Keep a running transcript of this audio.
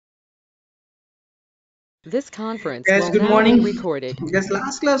This conference Guys, will good now be morning. recorded. Yes,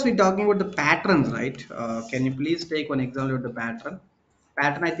 last class we talking about the patterns, right? Can you please take one example of the pattern?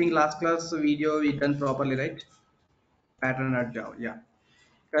 Pattern, I think last class video we done properly, right? Pattern at Java, yeah.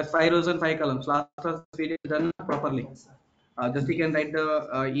 Because 5 rows and 5 columns. Last class video done properly. Just you can write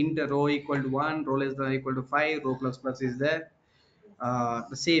the int row equal to 1, row less than or equal to 5, row plus plus is there.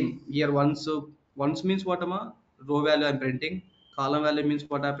 The same here once means what am I? Row value I'm printing, column value means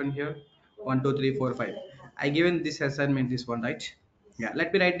what happened here. 1 2 3 4 5. I given this assignment, this one, right? Yeah,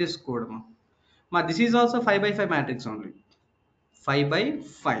 let me write this code, this is also 5 by 5 matrix only. 5 by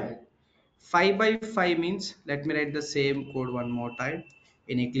 5. 5 by 5 means, let me write the same code one more time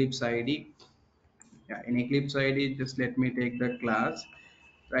in Eclipse ID. Yeah, in Eclipse ID, just let me take the class,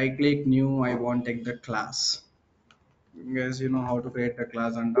 right click new, I want take the class. Guys, you know how to create the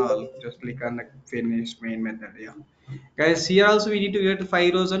class and all, just click on the finish main method. Yeah, guys, here also we need to get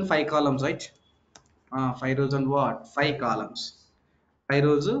 5 rows and 5 columns, right? 5 rows and what, 5 columns. 5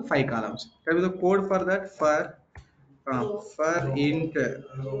 rows, 5 columns. Tell me the code for that. For int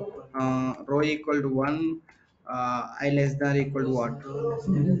row equal to 1, I less than equal to what? Row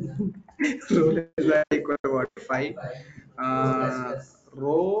less than equal to what, 5, uh,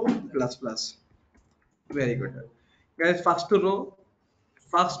 row plus plus. Very good, guys. First row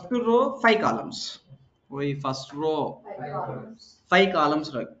 5 columns. Wait, first row 5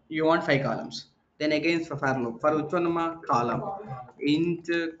 columns, right? You want 5 columns. Then again for loop, for which one column? Int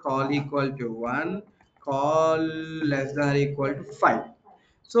call equal to 1, call less than or equal to 5.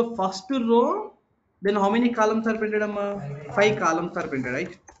 So first row, then how many columns are printed, 5 columns are printed,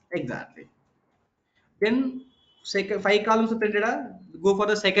 right? Exactly. Then second 5 columns are printed, go for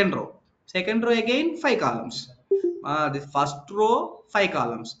the second row. Second row again 5 columns. The first row 5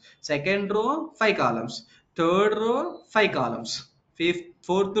 columns. Second row 5 columns. Third row 5 columns.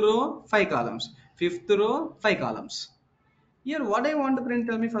 Fourth row 5 columns. Fifth row 5 columns. Here, what I want to print,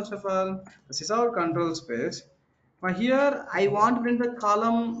 tell me first of all. This is our control space. Now here I want to print the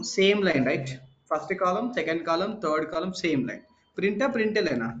column same line, right? First column, second column, third column, same line. Printer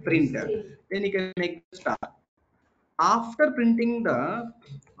lena, printer. Then you can make the star. After printing the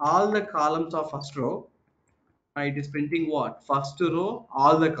all the columns of first row, it is printing what? First row,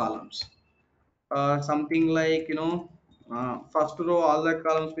 all the columns. Something like, first row all the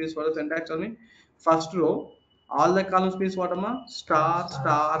columns means what is syntax on me. First row all the columns means what am I? Star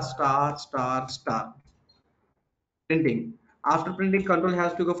star star star star. Printing, after printing, control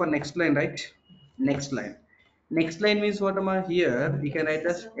has to go for next line, right? Next line means what am I? Here we can write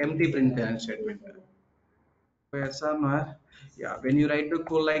as empty println statement where some yeah, when you write the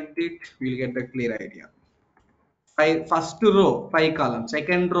code like that, we'll get the clear idea. First row 5 columns,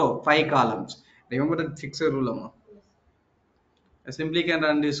 second row 5 columns. Remember the fixed rule, I simply can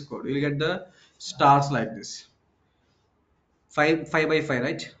run this code. You'll get the stars like this. Five by five,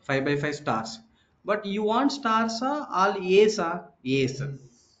 right? 5 by 5 stars. But you want stars all A's are A's.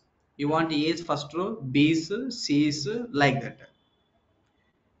 You want A's first row, B's, C's like that.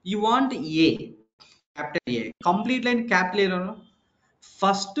 You want A, capital A, complete line capital A. No?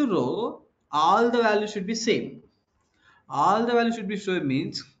 First row, all the values should be same. All the values should be same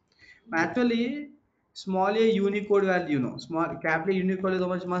means actually small a Unicode value, small capital Unicode is how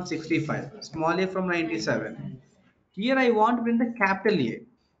much, 65, small a from 97. Here I want to print the capital A.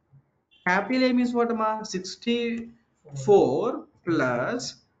 Capital A means what, 64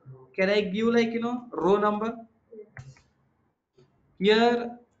 plus, can I give like, row number?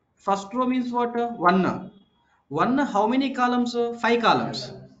 Here first row means what, 1. 1, how many columns? 5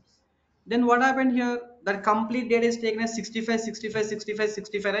 columns. Then what happened here? That complete data is taken as 65, 65, 65,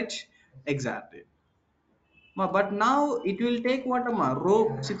 65, right? Exactly. But now it will take what,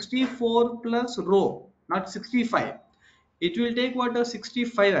 row 64 plus row, not 65. It will take what,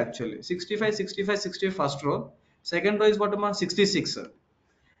 65 actually. 65, 65, 65 first row. Second row is what, 66.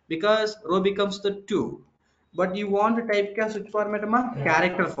 Because row becomes the 2. But you want to typecast which format,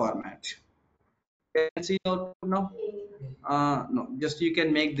 character format. Can see output now? No, just you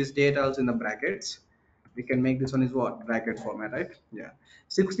can make this data also in the brackets. We can make this one is what, bracket format, right? Yeah.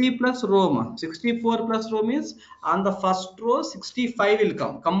 60 plus row, 64 plus row means on the first row 65 will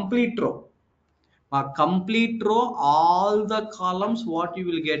come, complete row. Complete row, all the columns what you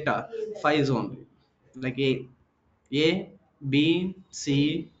will get, 5 only, like A, B,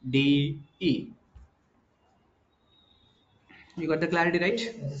 C, D, E. You got the clarity,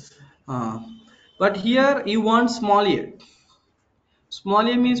 right? uh, but here you want small a. Small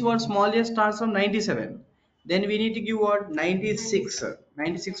a means what? Small a starts from 97. Then we need to give what? 96.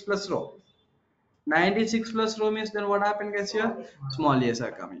 96 plus row. 96 plus row means then what happened, guys? Here small a's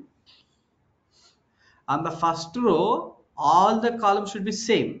are coming. On the first row all the columns should be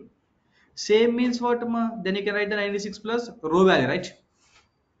same. Same means what ma? Then you can write the 96 plus row value, right?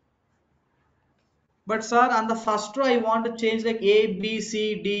 But sir, on the first row I want to change like A B C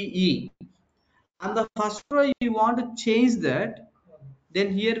D E. On the first row you want to change that, then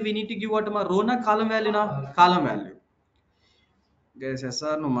here we need to give what ma? Row na column value na? Column value. Yes, yes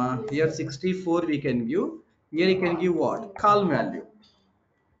sir, no ma. Here 64 we can give. Here you can give what? Column value.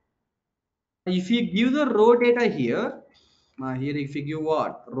 If you give the row data here, here if you give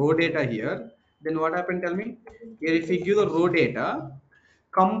what? Row data here, then what happened? Tell me. Here if you give the row data,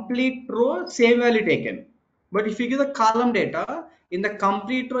 complete row same value taken. But if you give the column data, in the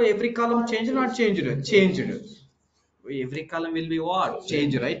complete row every column changed or not changed? Changed. Every column will be what?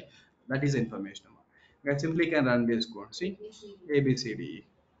 Change, right? That is information. You simply can run this code. See, ABCDE.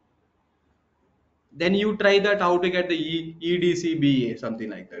 Then you try that how to get the EDCBA, something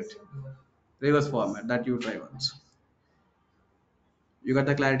like that. Reverse format that you try once. You got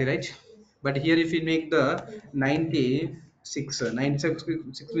the clarity, right? But here if you make the 96 96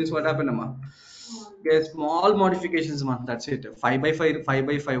 means what happened, amma? Okay, small modifications, man. That's it. 5 by 5, 5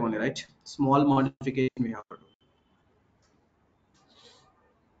 by 5 only, right? Small modification we have to do.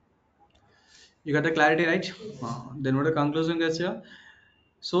 You got the clarity, right? Then what the conclusion gets here?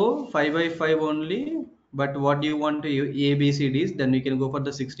 So 5 by 5 only. But what do you want to A B C D's? Then we can go for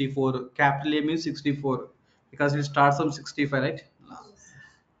the 64. Capital A means 64 because it starts from 65, right?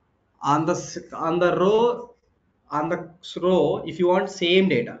 On the row, if you want same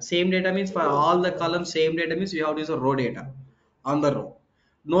data means for all the columns same data means we have to use a row data on the row.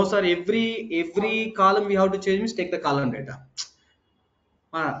 No sir, every column we have to change means take the column data.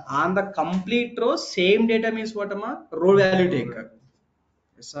 On the complete row same data means what am row value taker.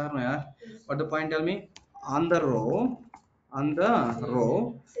 Yes sir, no, yeah. What the point, tell me. on the row on the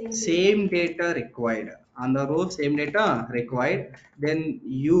row same data required. On the row same data required, then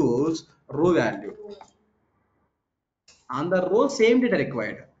use row value. On the row same data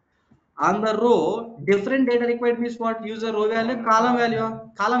required. On the row different data required means what? Use the row value, column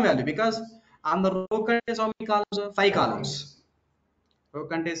value because on the row contains how many columns? Five columns. Row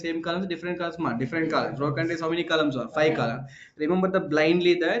contains same columns, different columns, different columns. Row contains how many columns? Five columns. Remember the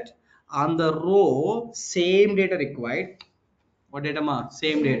blindly that on the row same data required. What data ma?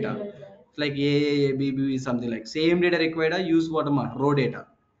 Same data. It's like A, B, B, something like same data required. Use what ma? Row data.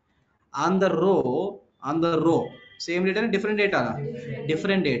 On the row same data, different data na?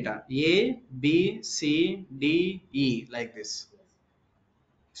 Different data. A B C D E, like this.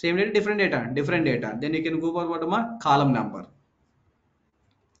 Same data, different data. Then you can go for what ma? Column number.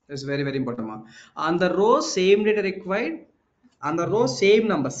 That's very very important ma. On the row same data required. On the row same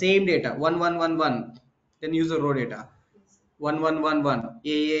number, same data, 1111. Then use the row data. 1111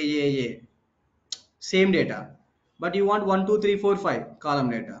 A. Same data. But you want 1 2 3 4 5 column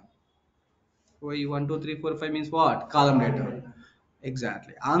data. Why 1 2 3 4 5 means what? Column data.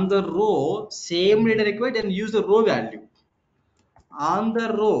 Exactly. On the row, same data required and use the row value. On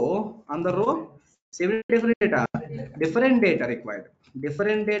the row, same different data required.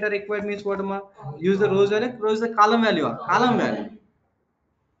 Different data required means what? Use the rows value, use the column value. Column value.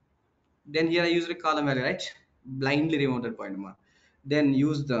 Then here I use the column value, right? Blindly remove that point. Then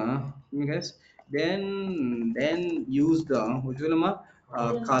use the guys. Then use the which will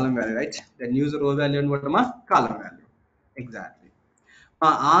column value, right? Then use the row value and what column value. Exactly.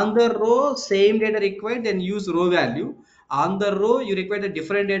 On the row same data required, then use row value. On the row you require the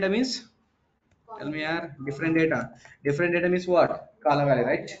different data means, tell me here, different data means what? Column value,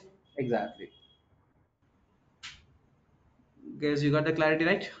 right? Exactly. Guys, you got the clarity,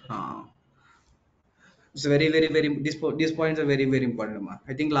 right? It's very very very these points are very very important,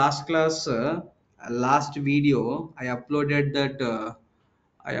 I think last class, last video I uploaded that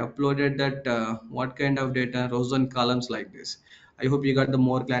what kind of data, rows and columns like this. I hope you got the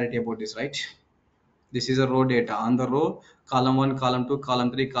more clarity about this, right? This is a row data. On the row, column 1, column 2,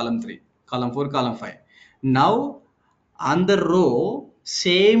 column 3, column 3, column 4, column 5. Now on the row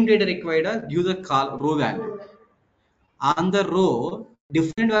same data required, use the row value. On the row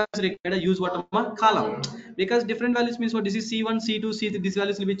different values required, use what column, because different values means what? This is C1 C2 C3, these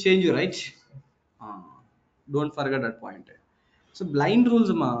values will be changed, right? uh, don't forget that point. So blind rules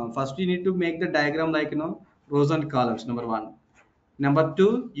first you need to make the diagram like rows and columns, number one. Number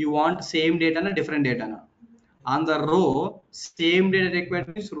two, you want same data and different data na. On the row same data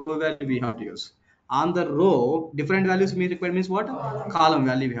required means row value we have to use. On the row different values mean required means what? Column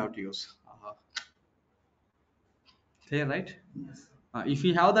value we have to use. Clear, right? If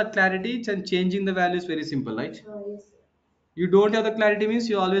you have that clarity, then changing the value is very simple, right? You don't have the clarity means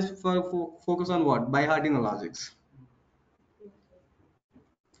you always focus on what? By hearting the logics.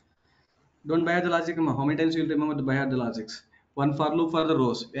 Don't buy the logic. How many times you will remember to buy the logics? One for loop for the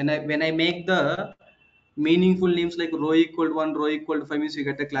rows. When I make the meaningful names like row equal to 1, row equal to 5 means you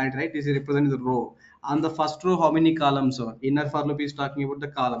get the clarity, right? This is representing the row. On the first row, how many columns are? Inner for loop is talking about the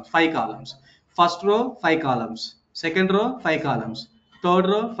columns. 5 columns. First row, 5 columns. Second row, 5 columns. Third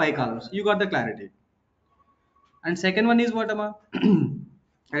row, 5 columns. You got the clarity. And second one is what, Amma?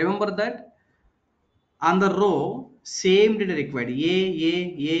 Remember that on the row, same data required. Then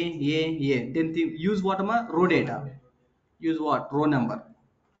use what, Amma? Row data. Use what? Row number.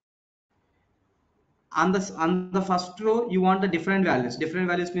 On the first row you want the different values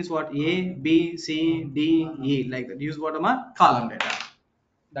means what? A, B, C, D, E, like that. Use what, column data.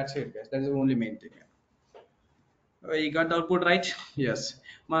 That's it, guys. That is the only main thing. You got the output right? Yes.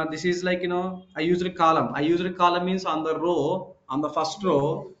 This is like, I used a column means on the row, on the first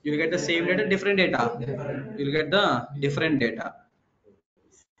row you'll get the same data, different data. You'll get the different data.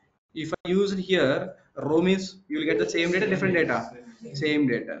 If I use it here, row means you'll get the same data, different data. Same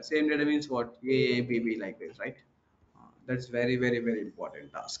data. Same data means what? A, B, B, like this, right? That's very, very, very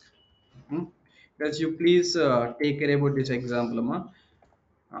important task. Hmm? Guys, you please take care about this example, Amma.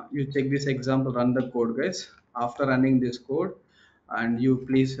 You check this example, run the code, guys. After running this code, and you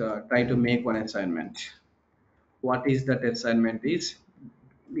please try to make one assignment. What is that assignment is?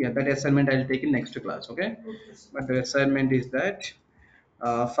 Yeah, that assignment I'll take in next class, okay? But the assignment is that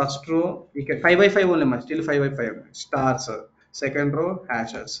first row you get 5 by 5 only, must still 5 by 5 stars. Second row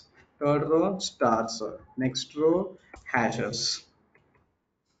hashes. Third row stars. Next row hashes.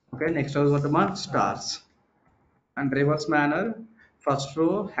 Okay, next row is what, stars. And reverse manner, first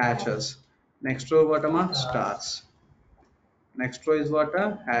row hashes. Next row what, stars. Next row is what,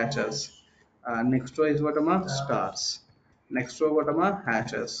 hashes. Next row is what, stars. Next row what,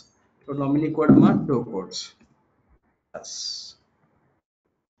 hashes. So how many code, two codes. Yes.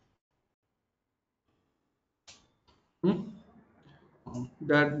 Hmm?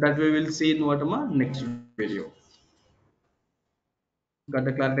 That we will see in what, next video. Got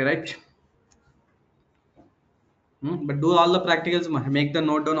the clarity, right? But do all the practicals, ma. Make the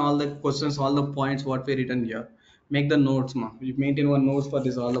note down all the questions, all the points what we written here. Make the notes, ma. You maintain one notes for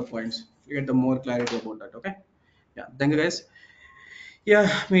this all the points. You get the more clarity about that. Okay. Yeah. Thank you, guys. Yeah.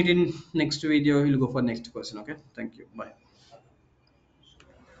 Meet in next video. We'll go for next question. Okay. Thank you. Bye.